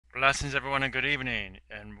Blessings, everyone, and good evening,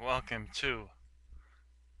 and welcome to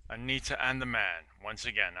Anita and the Man. Once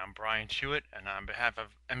again, I'm Bryant Hewitt, and on behalf of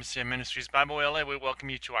MCM Ministries Bible LA, we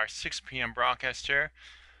welcome you to our 6 p.m. broadcast here,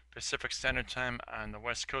 Pacific Standard Time on the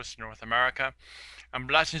West Coast of North America. And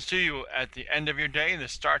blessings to you at the end of your day, the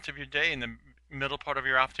start of your day, in the middle part of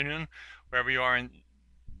your afternoon, wherever you are in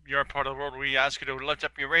your part of the world. We ask you to lift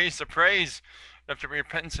up your raise, the praise, lift up your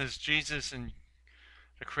repentance as Jesus and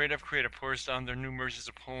the Creative Creator pours down their new mercies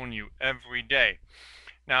upon you every day.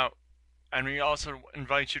 Now, and we also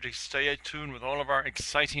invite you to stay tuned with all of our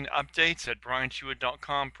exciting updates at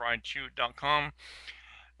bryanthewitt.com.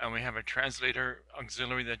 And we have a translator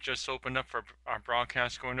auxiliary that just opened up for our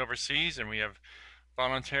broadcast going overseas, and we have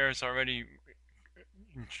volunteers already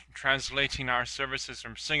translating our services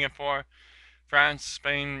from Singapore, France,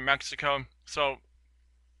 Spain, Mexico. So,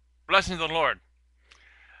 blessings of the Lord.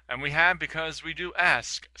 And we have because we do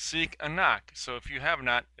ask, seek, and knock. So if you have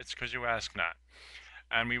not, it's because you ask not.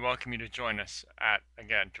 And we welcome you to join us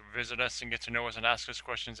to visit us and get to know us and ask us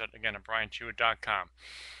questions at bryanthewitt.com.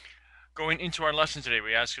 Going into our lesson today,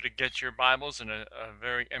 we ask you to get your Bibles and a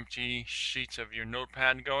very empty sheet of your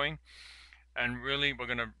notepad going. And really, we're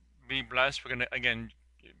going to be blessed. We're going to,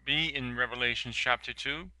 be in Revelation chapter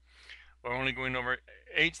 2. We're only going over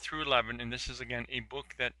 8 through 11, and this is, again, a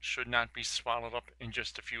book that should not be swallowed up in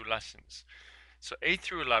just a few lessons. So 8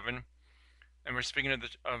 through 11, and we're speaking of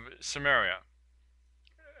Samaria.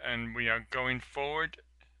 And we are going forward.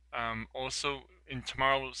 Also, in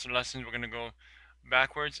tomorrow's lesson, we're going to go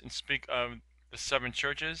backwards and speak of the 7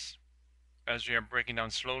 churches, as we are breaking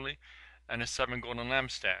down slowly, and the 7 golden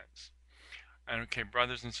lampstands. And okay,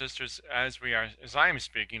 brothers and sisters, as I am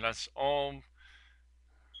speaking, let's all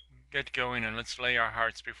get going and let's lay our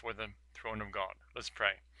hearts before the throne of God. Let's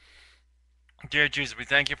pray. Dear Jesus, we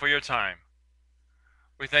thank you for your time.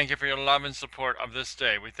 We thank you for your love and support of this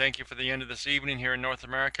day. We thank you for the end of this evening here in North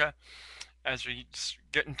America as we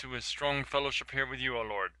get into a strong fellowship here with you, O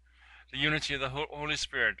Lord. The unity of the Holy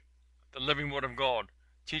Spirit, the living Word of God,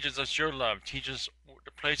 teaches us your love, teaches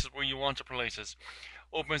the places where you want to place us,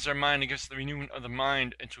 opens our mind and gives us the renewing of the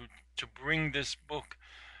mind, and to bring this book,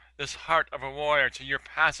 this heart of a warrior, to your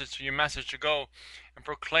passage, to your message, to go and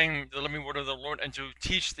proclaim the living word of the Lord, and to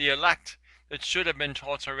teach the elect that should have been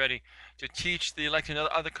taught already, to teach the elect in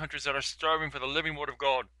other countries that are starving for the living word of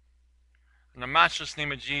God. In the matchless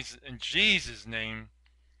name of Jesus, in Jesus' name,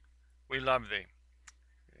 we love thee.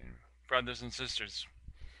 Brothers and sisters,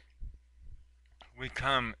 we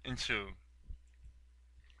come into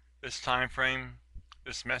this time frame,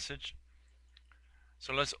 this message.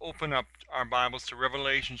 So let's open up our Bibles to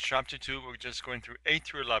Revelation chapter 2. We're just going through 8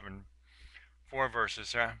 through 11, 4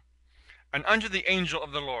 verses. And unto the angel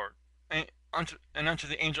of the Lord, and unto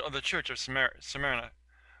the angel of the church of Smyrna,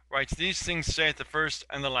 writes, These things saith the first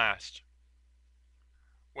and the last,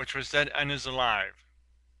 which was dead and is alive.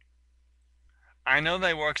 I know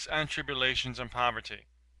thy works and tribulations and poverty,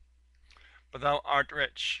 but thou art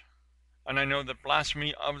rich. And I know the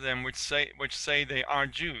blasphemy of them which say they are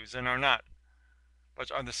Jews, and are not, but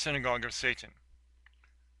are the synagogue of Satan.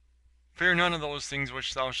 Fear none of those things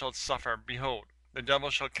which thou shalt suffer. Behold, the devil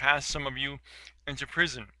shall cast some of you into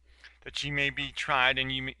prison, that ye may be tried, and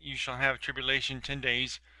ye shall have tribulation 10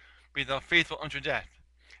 days. Be thou faithful unto death,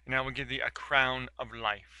 and I will give thee a crown of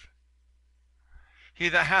life. He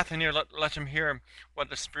that hath an ear, let him hear what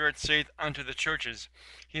the Spirit saith unto the churches.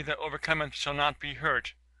 He that overcometh shall not be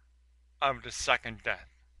hurt of the second death.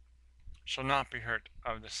 Shall not be hurt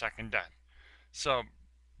of the second death. So,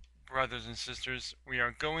 brothers and sisters, we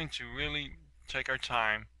are going to really take our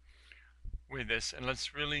time with this, and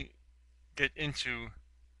let's really get into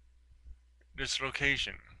this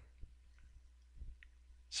location.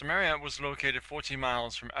 Samaria was located 40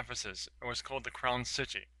 miles from Ephesus. It was called the Crown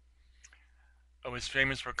City. It was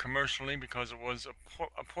famous for commercially because it was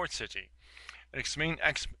a port city. Its main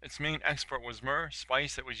export was myrrh,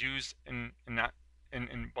 spice that was used in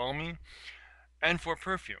embalming, and for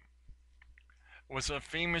perfume. It was a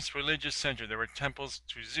famous religious center. There were temples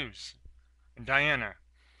to Zeus and Diana.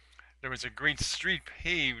 There was a great street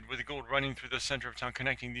paved with gold running through the center of town,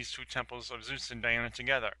 connecting these two temples of Zeus and Diana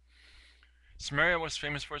together. Smyrna was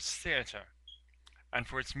famous for its theater and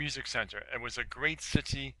for its music center. It was a great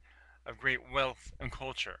city of great wealth and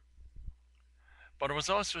culture. But it was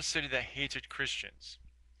also a city that hated Christians.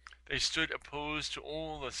 They stood opposed to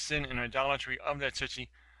all the sin and idolatry of that city,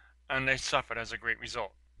 and they suffered as a great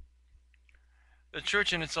result. The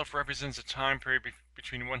church in itself represents a time period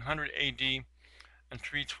between 100 AD and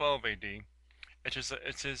 312 AD.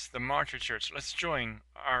 It is the martyr church. Let's join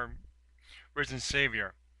our risen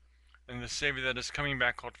Savior and the Savior that is coming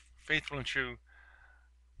back, called faithful and true,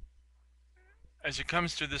 as he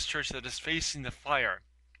comes to this church that is facing the fire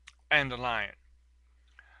and the lion.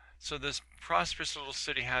 So this prosperous little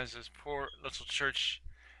city has this poor little church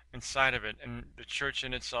inside of it, and the church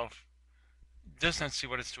in itself does not see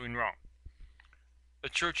what it's doing wrong. The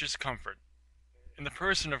church is comfort. In the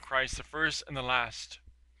person of Christ, the first and the last,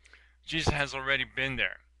 Jesus has already been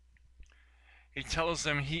there. He tells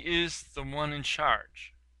them he is the one in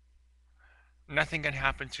charge. Nothing can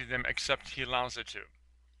happen to them except he allows it to.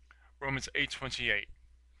 Romans 8:28.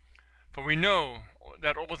 For we know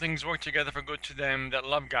that all things work together for good to them that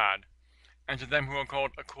love God, and to them who are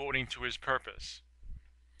called according to his purpose.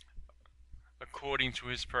 According to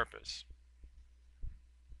his purpose.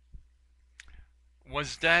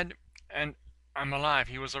 Was dead, and I'm alive.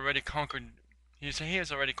 He was already conquered. He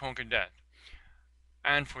has already conquered death.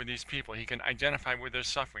 And for these people, he can identify with their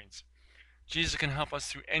sufferings. Jesus can help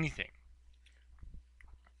us through anything.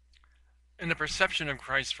 In the perception of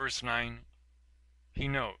Christ, verse 9, he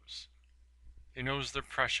knows. He knows their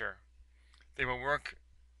pressure. They worked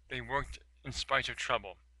in spite of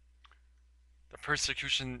trouble. The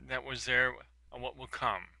persecution that was there and what will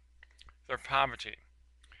come. Their poverty.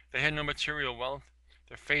 They had no material wealth.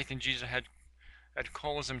 Their faith in Jesus had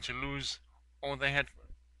caused them to lose all they had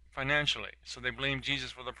financially, so they blamed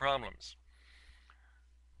Jesus for the problems.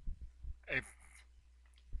 A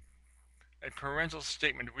parental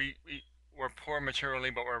statement, we were poor materially,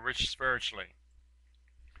 but we're rich spiritually.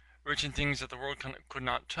 Rich in things that the world could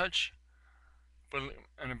not touch,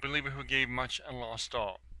 and a believer who gave much and lost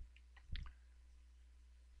all.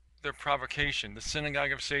 Their provocation, the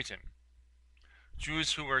synagogue of Satan.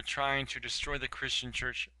 Jews who were trying to destroy the Christian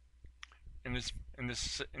church in this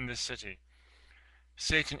city.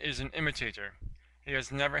 Satan is an imitator. He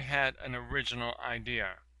has never had an original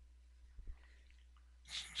idea.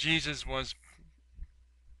 Jesus was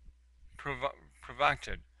provoked.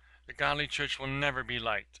 The godly church will never be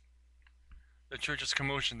liked. The church's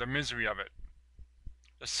commotion, the misery of it.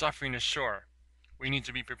 The suffering is sure. We need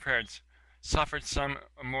to be prepared. Suffered some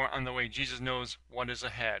more on the way. Jesus knows what is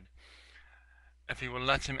ahead. If he will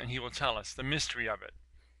let him, and he will tell us the mystery of it.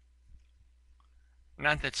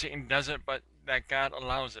 Not that Satan does it, but that God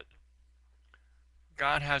allows it.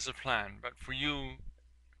 God has a plan, but for you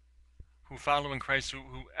who follow in Christ,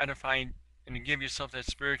 who edify and give yourself that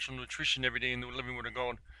spiritual nutrition every day in the living Word of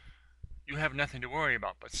God, you have nothing to worry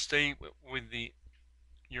about. But stay with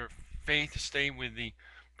your faith, stay with the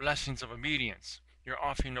blessings of obedience, your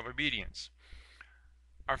offering of obedience.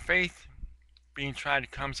 Our faith being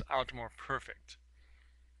tried comes out more perfect.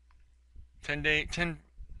 10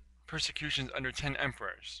 persecutions under 10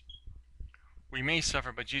 emperors. We may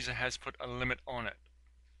suffer, but Jesus has put a limit on it.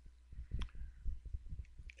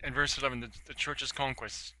 In verse 11, the church's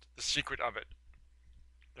conquest, the secret of it,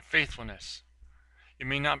 the faithfulness. You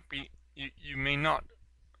may not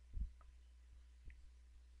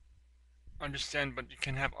understand, but you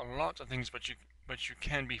can have a lot of things, but you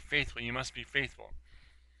can be faithful. You must be faithful.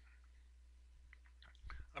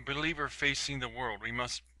 A believer facing the world. We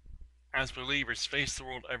must, as believers, face the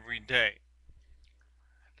world every day.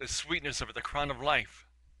 The sweetness of it, the crown of life.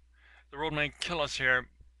 The world may kill us here,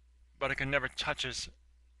 but it can never touch us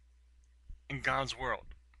in God's world.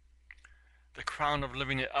 The crown of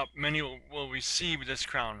living it up. Many will receive this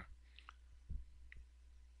crown.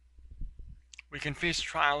 We can face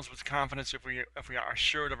trials with confidence if we are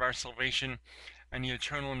assured of our salvation and the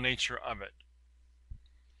eternal nature of it.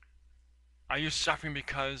 Are you suffering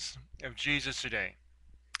because of Jesus today?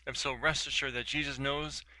 If so, rest assured that Jesus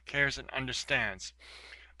knows, cares, and understands.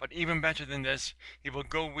 But even better than this, he will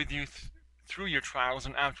go with you through your trials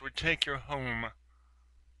and afterward take you home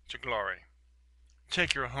to glory.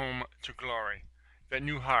 Take your home to glory. That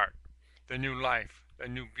new heart, the new life, that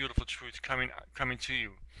new beautiful truth coming to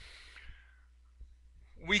you.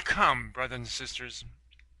 We come, brothers and sisters,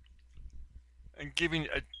 and giving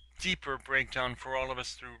a deeper breakdown for all of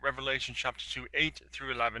us through Revelation chapter 2, 8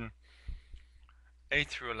 through 11. 8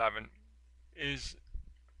 through 11 is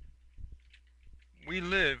we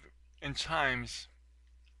live in times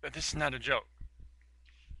that this is not a joke.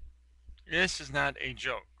 This is not a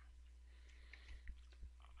joke.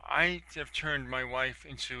 I have turned my wife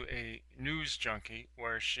into a news junkie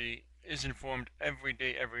where she is informed every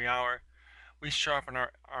day, every hour. We sharpen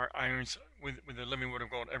our irons with the living Word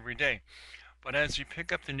of God every day. But as we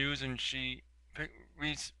pick up the news and she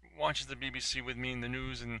watches the BBC with me in the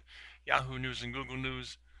news and Yahoo News and Google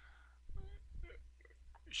News,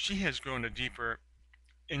 she has grown a deeper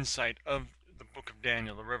insight of the book of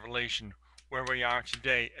Daniel, the Revelation, where we are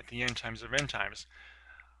today at the end times of end times.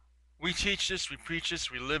 We teach this, we preach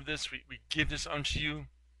this, we live this, we give this unto you,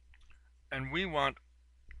 and we want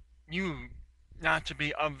you not to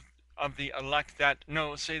be of the elect that,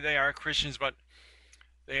 no, say they are Christians, but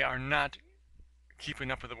they are not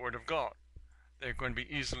keeping up with the Word of God. They're going to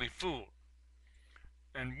be easily fooled.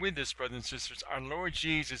 And with this, brothers and sisters, our Lord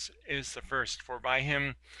Jesus is the first, for by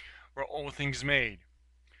him were all things made.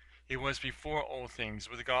 He was before all things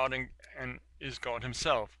with God and is God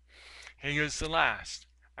himself. He is the last,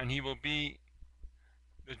 and he will be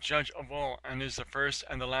the judge of all, and is the first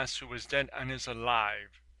and the last who was dead and is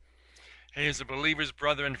alive. He is a believer's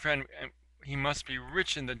brother and friend, and he must be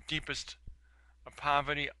rich in the deepest of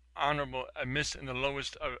poverty, honorable amidst in the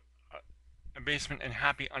lowest of abasement, and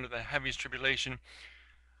happy under the heaviest tribulation,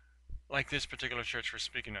 like this particular church we're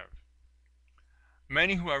speaking of.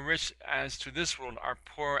 Many who are rich as to this world are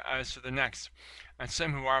poor as to the next, and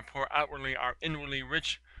some who are poor outwardly are inwardly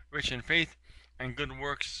rich, rich in faith and good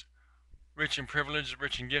works, rich in privilege,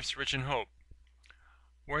 rich in gifts, rich in hope.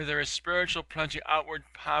 Where there is spiritual plenty, outward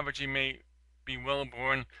poverty may be well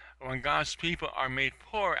borne. When God's people are made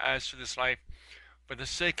poor as to this life, for the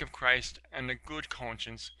sake of Christ and a good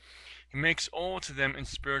conscience, he makes all to them in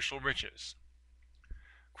spiritual riches.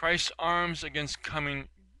 Christ arms against coming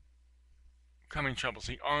troubles.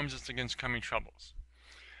 He arms us against coming troubles.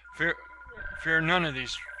 Fear none of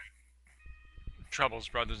these troubles,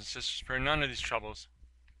 brothers and sisters. Fear none of these troubles.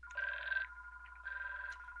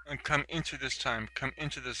 And come into this time, come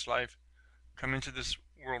into this life, come into this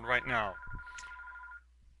world right now.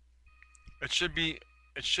 It should be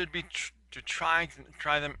to try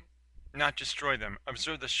them, not destroy them.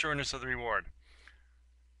 Observe the sureness of the reward.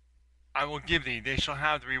 I will give thee, they shall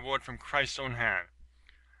have the reward from Christ's own hand.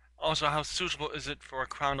 Also, how suitable is it for a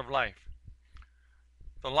crown of life?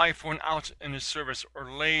 The life worn out in his service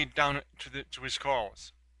or laid down to his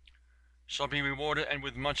cause shall be rewarded, and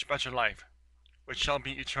with much better life, which shall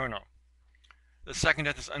be eternal. The second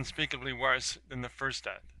death is unspeakably worse than the first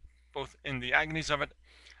death, both in the agonies of it,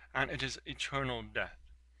 and it is eternal death.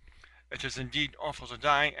 It is indeed awful to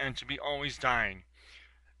die, and to be always dying.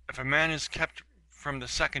 If a man is kept from the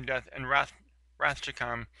second death and wrath to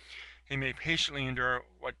come, he may patiently endure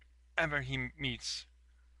whatever he meets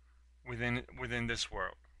within this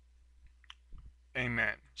world.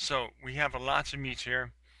 Amen. So we have a lot to meet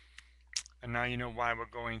here, and now you know why we're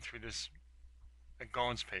going through this at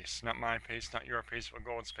God's pace, not my pace, not your pace, but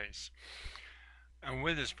God's pace. And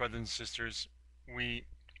with this, brothers and sisters, we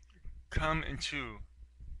come into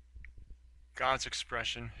God's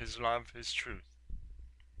expression, his love, his truth.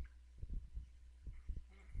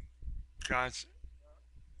 God's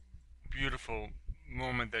beautiful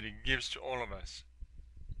moment that he gives to all of us.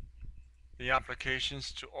 The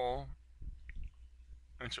applications to all,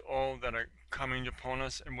 and to all that are coming upon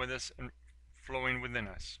us and with us and flowing within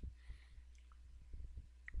us.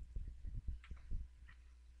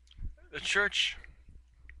 The church,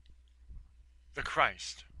 the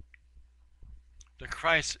Christ. The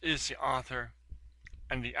Christ is the author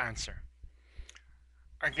and the answer.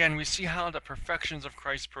 Again, we see how the perfections of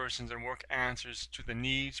Christ's persons and work answers to the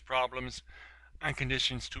needs, problems, and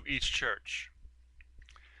conditions to each church.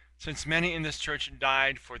 Since many in this church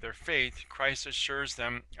died for their faith, Christ assures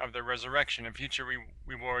them of their resurrection and future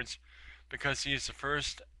rewards, because he is the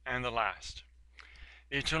first and the last.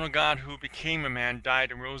 The eternal God who became a man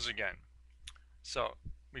died and rose again. So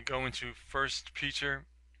we go into 1 Peter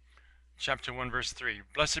chapter 1 verse 3.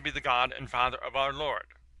 Blessed be the God and Father of our Lord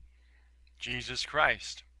Jesus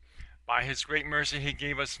Christ. By his great mercy he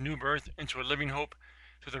gave us new birth into a living hope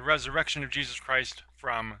through the resurrection of Jesus Christ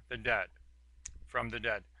from the dead. From the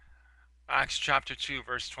dead. Acts chapter 2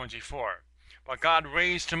 verse 24. But God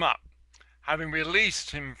raised him up, having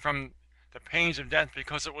released him from the pains of death,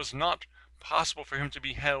 because it was not possible for him to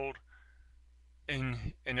be held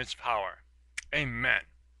in its power. Amen.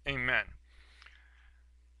 Amen.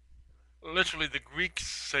 Literally, the Greeks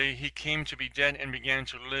say he came to be dead and began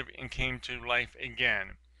to live and came to life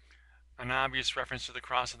again. An obvious reference to the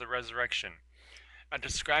cross of the resurrection. It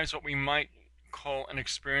describes what we might call an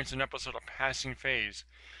experience, an episode, a passing phase.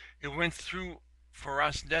 He went through for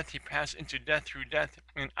us death, he passed into death, through death,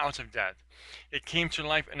 and out of death. It came to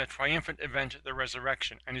life in a triumphant event, the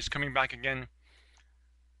resurrection, and he's coming back again,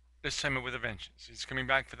 this time with a vengeance. He's coming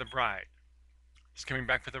back for the bride. He's coming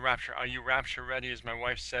back for the rapture. Are you rapture ready, as my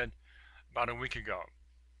wife said about a week ago?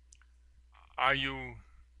 Are you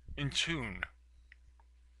in tune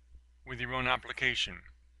with your own application?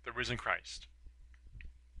 The risen Christ.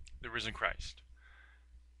 The risen Christ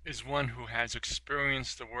is one who has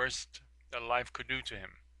experienced the worst that life could do to him.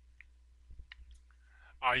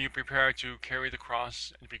 Are you prepared to carry the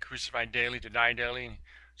cross and be crucified daily, to die daily,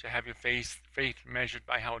 to have your faith measured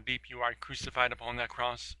by how deep you are crucified upon that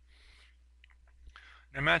cross?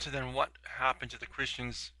 No matter then what happened to the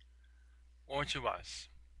Christians or to us,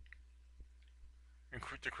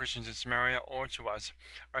 the Christians in Smyrna or to us,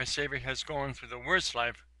 our Savior has gone through the worst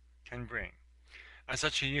life can bring. As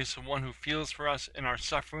such, he is the one who feels for us in our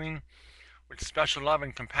suffering with special love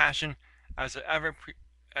and compassion, as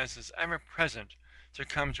is ever present to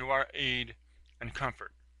come to our aid and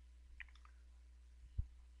comfort.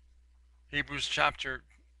 Hebrews chapter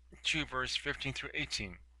 2, verse 15 through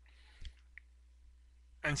 18.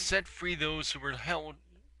 And set free those who were held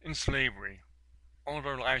in slavery all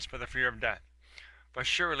their lives by the fear of death. But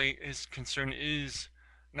surely his concern is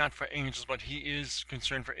not for angels, but he is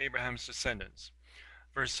concerned for Abraham's descendants.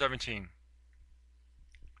 Verse 17.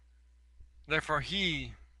 Therefore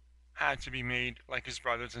he had to be made like his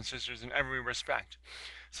brothers and sisters in every respect,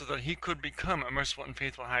 so that he could become a merciful and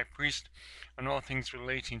faithful high priest in all things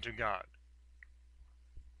relating to God.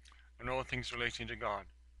 In all things relating to God.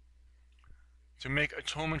 To make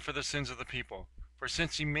atonement for the sins of the people. For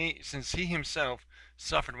since he himself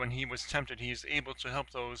suffered when he was tempted, he is able to help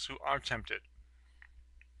those who are tempted.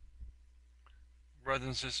 Brothers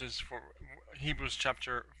and sisters, for Hebrews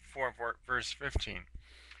chapter 4, verse 15.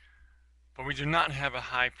 For we do not have a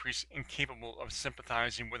high priest incapable of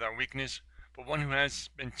sympathizing with our weakness, but one who has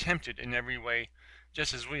been tempted in every way,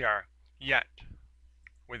 just as we are, yet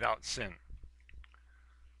without sin.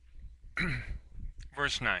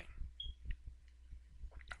 Verse 9.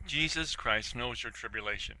 Jesus Christ knows your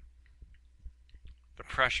tribulation, the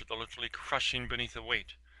pressure, the literally crushing beneath the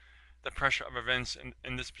weight, the pressure of events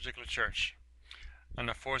in this particular church, and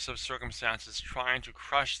the force of circumstances trying to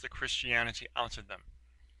crush the Christianity out of them.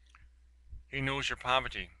 He knows your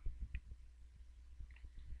poverty.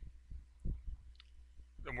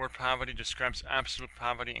 The word poverty describes absolute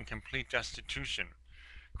poverty and complete destitution.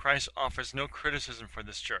 Christ offers no criticism for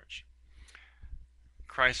this church.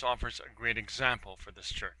 Christ offers a great example for this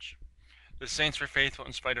church. The saints were faithful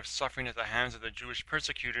in spite of suffering at the hands of the Jewish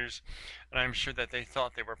persecutors, and I am sure that they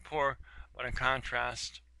thought they were poor, but in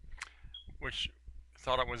contrast, which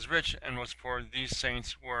thought it was rich and was poor, these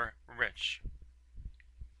saints were rich.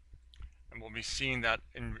 And we'll be seeing that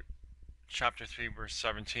in chapter 3, verse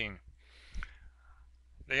 17.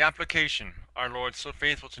 The application, our Lord so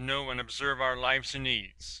faithful to know and observe our lives and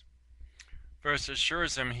needs. First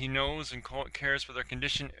assures them he knows and cares for their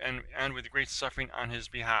condition and with great suffering on his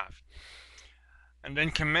behalf. And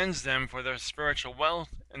then commends them for their spiritual wealth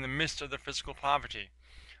in the midst of their physical poverty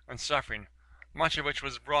and suffering, much of which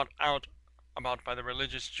was brought about by the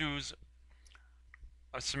religious Jews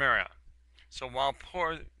of Smyrna. So while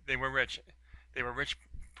poor, they were rich. They were rich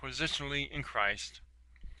positionally in Christ.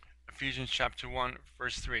 Ephesians chapter 1,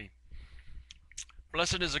 verse 3.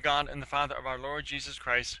 Blessed is the God and the Father of our Lord Jesus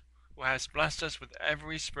Christ, who has blessed us with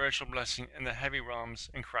every spiritual blessing in the heavy realms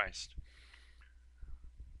in Christ.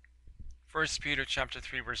 1 Peter chapter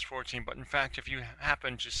 3, verse 14. But in fact, if you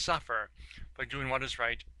happen to suffer by doing what is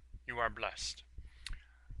right, you are blessed.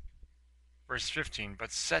 Verse 15.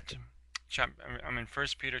 I'm in 1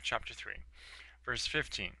 Peter chapter 3, verse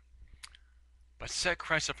 15. But set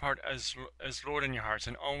Christ apart as Lord in your hearts,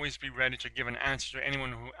 and always be ready to give an answer to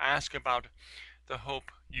anyone who asks about the hope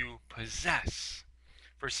you possess.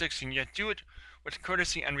 Verse 16, yet do it with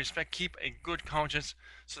courtesy and respect. Keep a good conscience,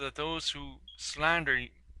 so that those who slander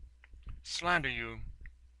you,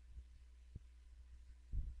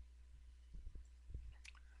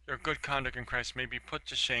 your good conduct in Christ may be put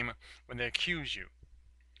to shame when they accuse you.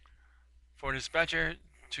 For it is better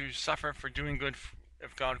to suffer for doing good,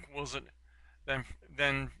 if God wills it,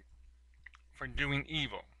 than for doing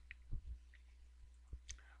evil.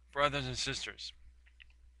 Brothers and sisters,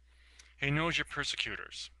 he knows your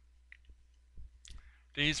persecutors.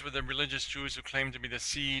 These were the religious Jews who claimed to be the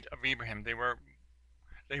seed of Abraham. They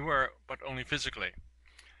were, but only physically.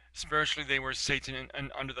 Spiritually, they were Satan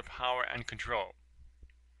and under the power and control.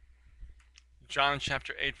 John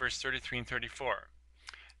chapter 8, verse 33 and 34.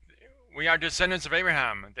 We are descendants of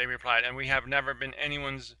Abraham, they replied, and we have never been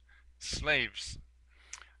anyone's slaves.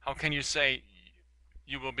 How can you say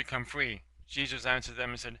you will become free? Jesus answered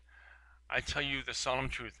them and said, I tell you the solemn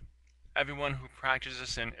truth. Everyone who practices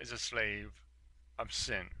sin is a slave of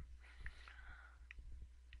sin.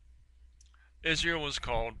 Israel was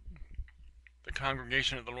called the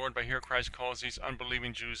congregation of the Lord, but here Christ calls these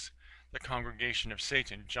unbelieving Jews the congregation of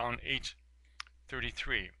Satan. John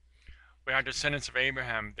 8:33. We are descendants of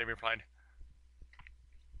Abraham, they replied.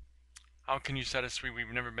 How can you set us free? We've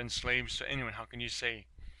never been slaves to anyone. How can you say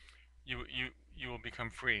you will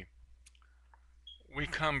become free? We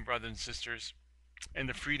come, brothers and sisters, in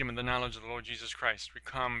the freedom and the knowledge of the Lord Jesus Christ. We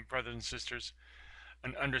come, brothers and sisters,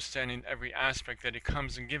 and understanding every aspect that he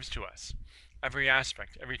comes and gives to us. every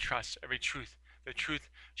aspect, every trust, every truth. The truth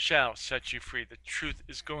shall set you free. The truth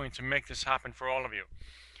is going to make this happen for all of you.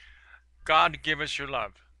 God, give us your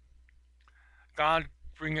love. God,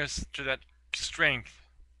 bring us to that strength,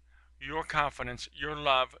 your confidence, your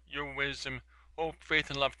love, your wisdom, hope, faith,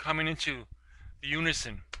 and love coming into the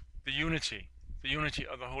unison, the unity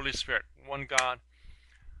of the Holy Spirit, one God,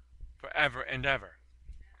 forever and ever.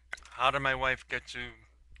 How did my wife get to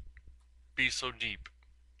be so deep?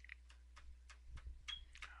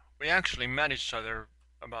 We actually met each other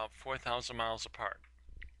about 4,000 miles apart.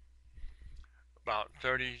 About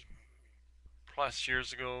 30 plus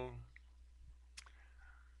years ago,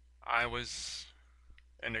 I was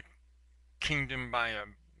in a kingdom by a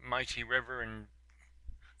mighty river in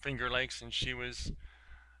Finger Lakes, and she was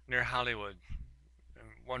near Hollywood,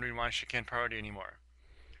 wondering why she can't party anymore.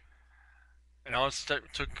 And all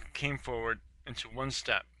it came forward into one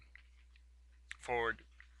step forward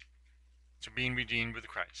to being redeemed with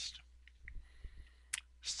Christ.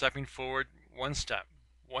 Stepping forward one step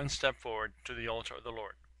forward to the altar of the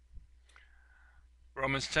Lord.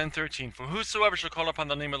 Romans 10:13, for whosoever shall call upon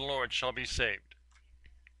the name of the Lord shall be saved.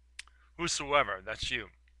 Whosoever, that's you.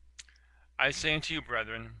 I say unto you,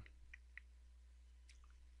 brethren,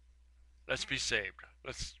 let's be saved.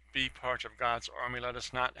 Let's be part of God's army. Let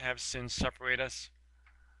us not have sin separate us.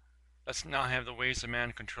 Let's not have the ways of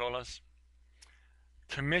man control us.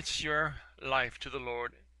 Commit your life to the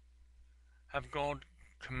Lord. Have God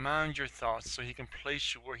command your thoughts so he can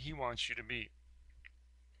place you where he wants you to be.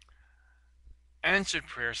 Answered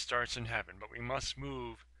prayer starts in heaven, but we must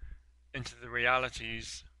move into the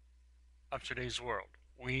realities of today's world.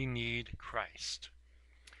 We need Christ.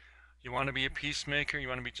 You want to be a peacemaker? You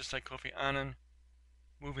want to be just like Kofi Annan?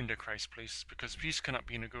 Move into Christ, please, because peace cannot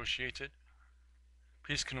be negotiated.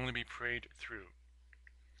 Peace can only be prayed through.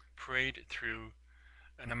 Prayed through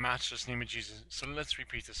in the matchless name of Jesus. So let's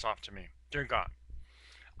repeat this off to me. Dear God,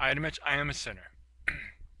 I admit I am a sinner.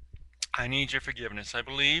 I need your forgiveness. I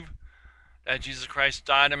believe that Jesus Christ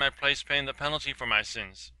died in my place, paying the penalty for my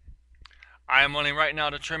sins. I am willing right now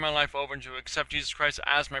to turn my life over and to accept Jesus Christ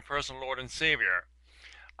as my personal Lord and Savior.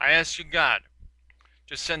 I ask you, God,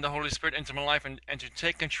 to send the Holy Spirit into my life and to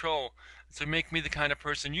take control, to make me the kind of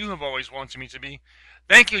person you have always wanted me to be.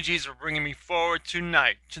 Thank you, Jesus, for bringing me forward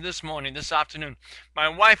tonight, to this morning, this afternoon. My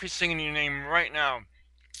wife is singing your name right now.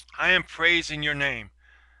 I am praising your name.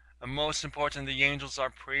 And most important, the angels are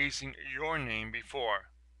praising your name before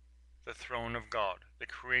the throne of God, the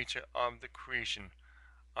creator of the creation,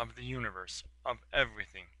 of the universe, of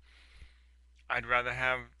everything. I'd rather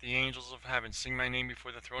have the angels of heaven sing my name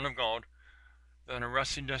before the throne of God than a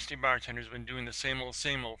rusty, dusty bartender who's been doing the same old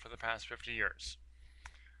for the past 50 years.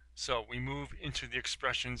 So we move into the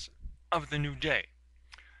expressions of the new day.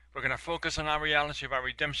 We're going to focus on our reality of our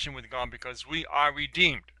redemption with God because we are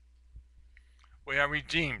redeemed. We are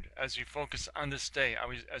redeemed as we focus on this day,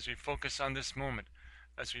 as we focus on this moment,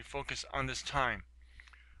 as we focus on this time.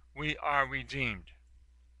 We are redeemed.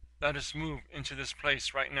 Let us move into this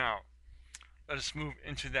place right now. Let us move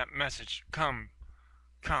into that message. Come,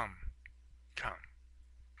 come, come.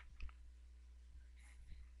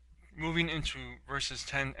 Moving into verses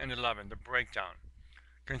 10 and 11, the breakdown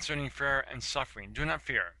concerning fear and suffering. Do not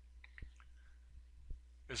fear.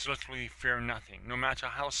 Is literally fear nothing. No matter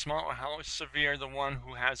how small or how severe the one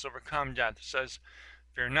who has overcome death says,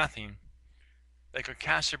 fear nothing. They could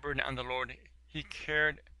cast their burden on the Lord. He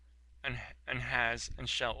cared and has and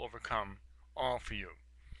shall overcome all for you.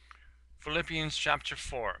 Philippians chapter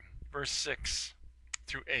 4, verse 6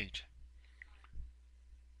 through 8.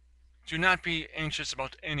 Do not be anxious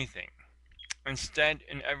about anything. Instead,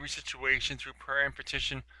 in every situation, through prayer and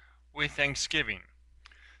petition, with thanksgiving,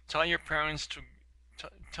 tell your parents to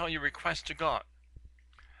tell your request to God,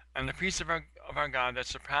 and the peace of our God that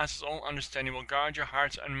surpasses all understanding will guard your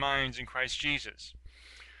hearts and minds in Christ Jesus.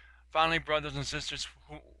 Finally, brothers and sisters,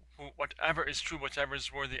 who whatever is true, whatever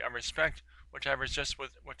is worthy of respect, whatever is just,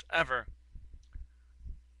 whatever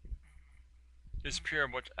is pure,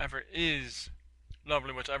 whatever is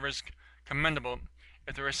lovely, whatever is commendable,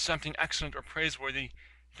 if there is something excellent or praiseworthy,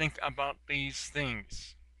 think about these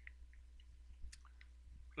things.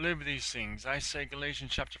 Live these things. I say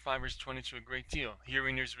Galatians chapter 5 verse 22 a great deal.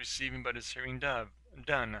 Hearing is receiving, but is hearing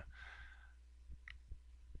done.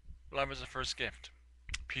 Love is the first gift.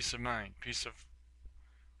 Peace of mind, peace of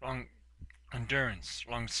long endurance,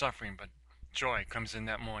 long suffering, but joy comes in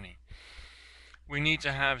that morning. We need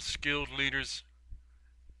to have skilled leaders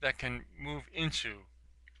that can move into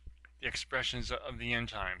the expressions of the end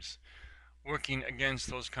times, working against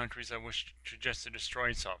those countries that wish to just to destroy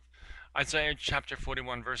itself. Isaiah chapter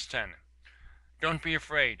 41 verse 10. Don't be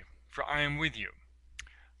afraid. for I am with you.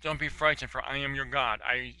 Don't be frightened, for I am your God.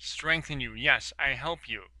 I strengthen you. Yes, I help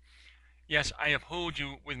you. Yes, I uphold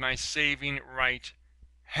you with my saving right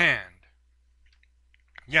hand.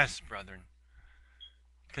 Yes, brethren.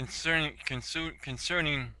 Concerning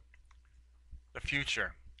the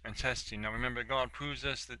future and testing. Now remember, God proves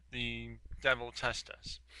us that the devil tests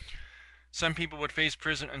us. Some people would face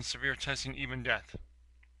prison and severe testing, even death.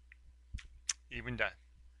 Even death.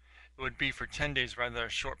 It would be for 10 days rather than a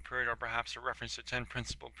short period, or perhaps a reference to 10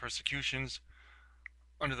 principal persecutions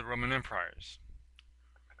under the Roman empires.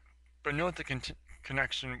 But note the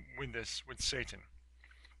connection with this, with Satan.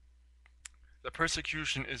 The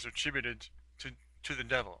persecution is attributed to the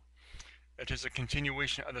devil. It is a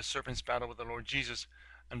continuation of the serpent's battle with the Lord Jesus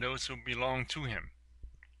and those who belong to him.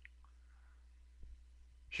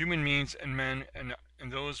 Human means and men and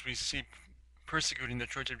those we see persecuting the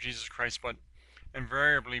Church of Jesus Christ, but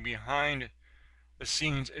invariably behind the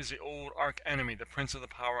scenes is the old arch-enemy, the prince of the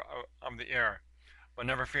power of the air. But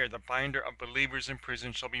never fear, the binder of believers in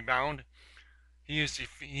prison shall be bound. He is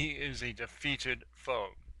a defeated foe.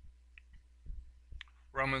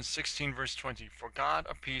 Romans 16 verse 20. For God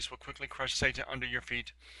of peace will quickly crush Satan under your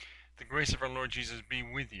feet. The grace of our Lord Jesus be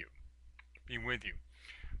with you. Be with you.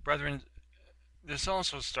 Brethren, this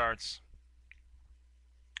also starts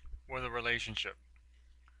with a relationship.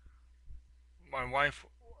 My wife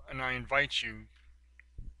and I invite you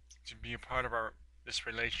to be a part of this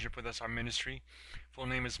relationship with us, our ministry. Full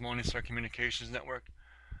name is Morning Star Communications Network.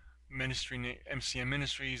 Ministry name MCM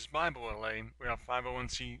Ministries Bible LA. We're a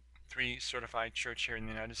 501c3 certified church here in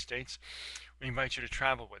the United States. We invite you to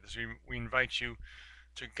travel with us. We invite you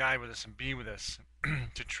to guide with us and be with us,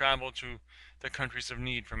 to travel to the countries of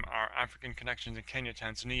need, from our African connections in Kenya,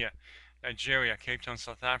 Tanzania, Nigeria, Cape Town,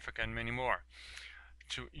 South Africa, and many more,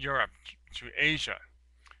 to Europe, to Asia,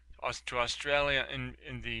 to Australia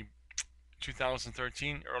in the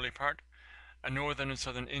 2013 early part, and northern and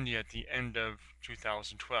southern India at the end of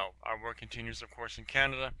 2012. Our work continues, of course, in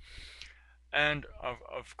Canada, and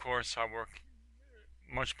of course our work,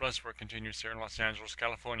 much blessed work, continues here in Los Angeles,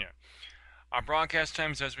 California. Our broadcast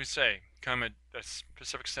times, as we say, come at the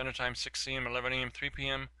Pacific Standard Time, 6 a.m., 11 a.m., 3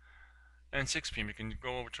 p.m., and 6 p.m. You can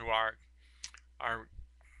go over to our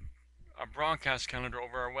broadcast calendar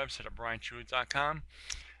over our website at BryantHewitt.com.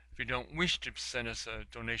 If you don't wish to send us a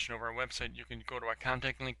donation over our website, you can go to our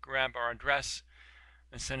contact link, grab our address,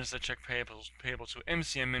 and send us a check payable to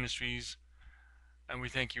MCM Ministries, and we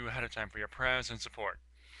thank you ahead of time for your prayers and support.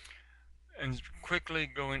 And quickly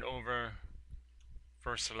going over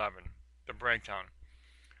verse 11, the breakdown.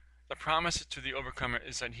 The promise to the overcomer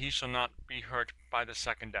is that he shall not be hurt by the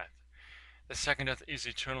second death. The second death is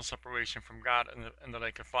eternal separation from God in the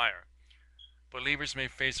lake of fire. Believers may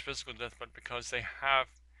face physical death, but because they have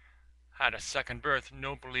had a second birth,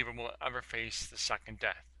 no believer will ever face the second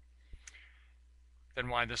death. Then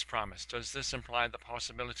why this promise? Does this imply the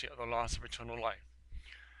possibility of the loss of eternal life?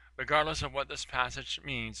 Regardless of what this passage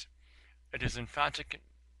means, it is emphatic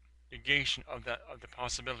negation of the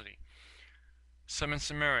possibility. Some in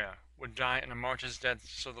Samaria would die in a martyr's death,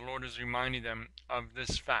 so the Lord is reminding them of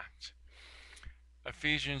this fact.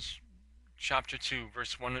 Ephesians chapter 2,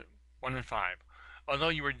 verse 1 and 5. Although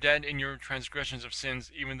you were dead in your transgressions of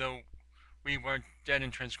sins, even though we were dead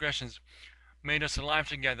in transgressions, made us alive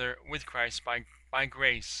together with Christ. By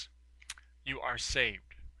grace you are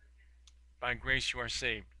saved. By grace you are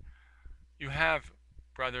saved. You have,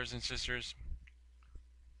 brothers and sisters,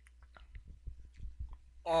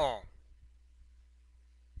 all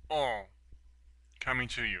coming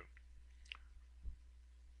to you.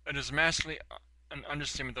 It is massively an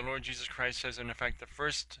understatement. The Lord Jesus Christ says, in effect, the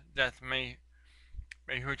first death may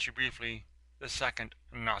hurt you briefly, the second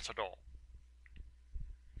not at all.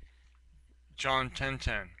 John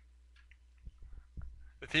 10:10.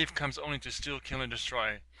 The thief comes only to steal, kill, and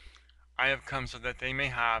destroy. I have come so that they may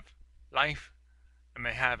have life and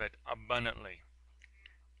may have it abundantly.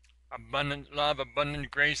 Abundant love,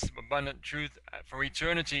 abundant grace, abundant truth for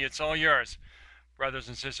eternity. It's all yours, brothers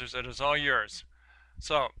and sisters. It is all yours.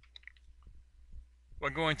 So,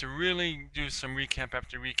 we're going to really do some recap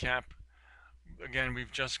after recap. Again,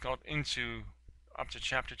 we've just got into up to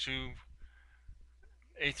chapter 2,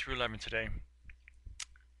 8 through 11 today.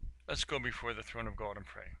 Let's go before the throne of God and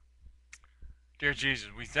pray. Dear Jesus,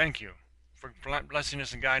 we thank you for blessing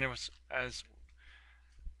us and guiding us as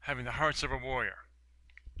having the hearts of a warrior.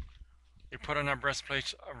 We put on our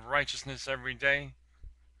breastplate of righteousness every day.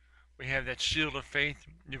 We have that shield of faith.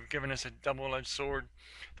 You've given us a double-edged sword,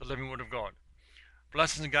 the living word of God.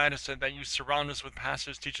 Bless us and guide us so that you surround us with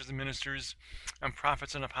pastors, teachers, and ministers, and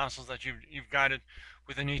prophets and apostles that you've guided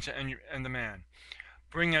with Anita and the man.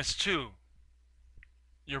 Bring us to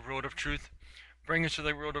your road of truth. Bring us to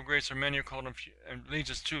the road of grace, where many are called and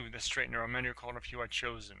leads us to the straight and narrow. Many are called, and few are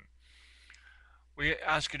chosen. We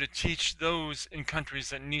ask you to teach those in countries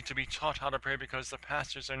that need to be taught how to pray because the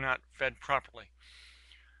pastors are not fed properly.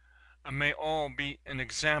 And may all be an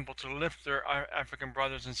example to lift their African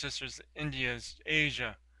brothers and sisters, India,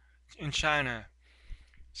 Asia, in China,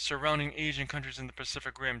 surrounding Asian countries in the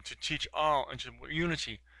Pacific Rim, to teach all into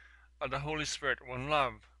unity of the Holy Spirit, one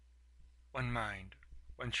love, one mind,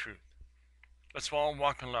 one truth. Let's all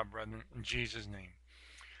walk in love, brethren, in Jesus' name.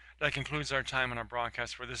 That concludes our time on our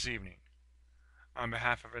broadcast for this evening. On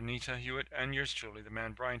behalf of Anita Hewitt and yours truly, the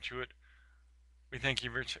man Bryant Hewitt, we thank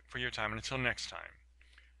you for your time, and until next time.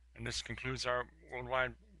 And this concludes our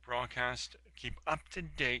worldwide broadcast. Keep up to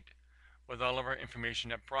date with all of our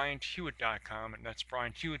information at BryantHewitt.com, and that's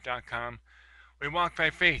BryantHewitt.com. We walk by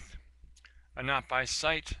faith and not by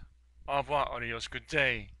sight. Au revoir, adios, good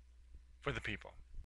day for the people.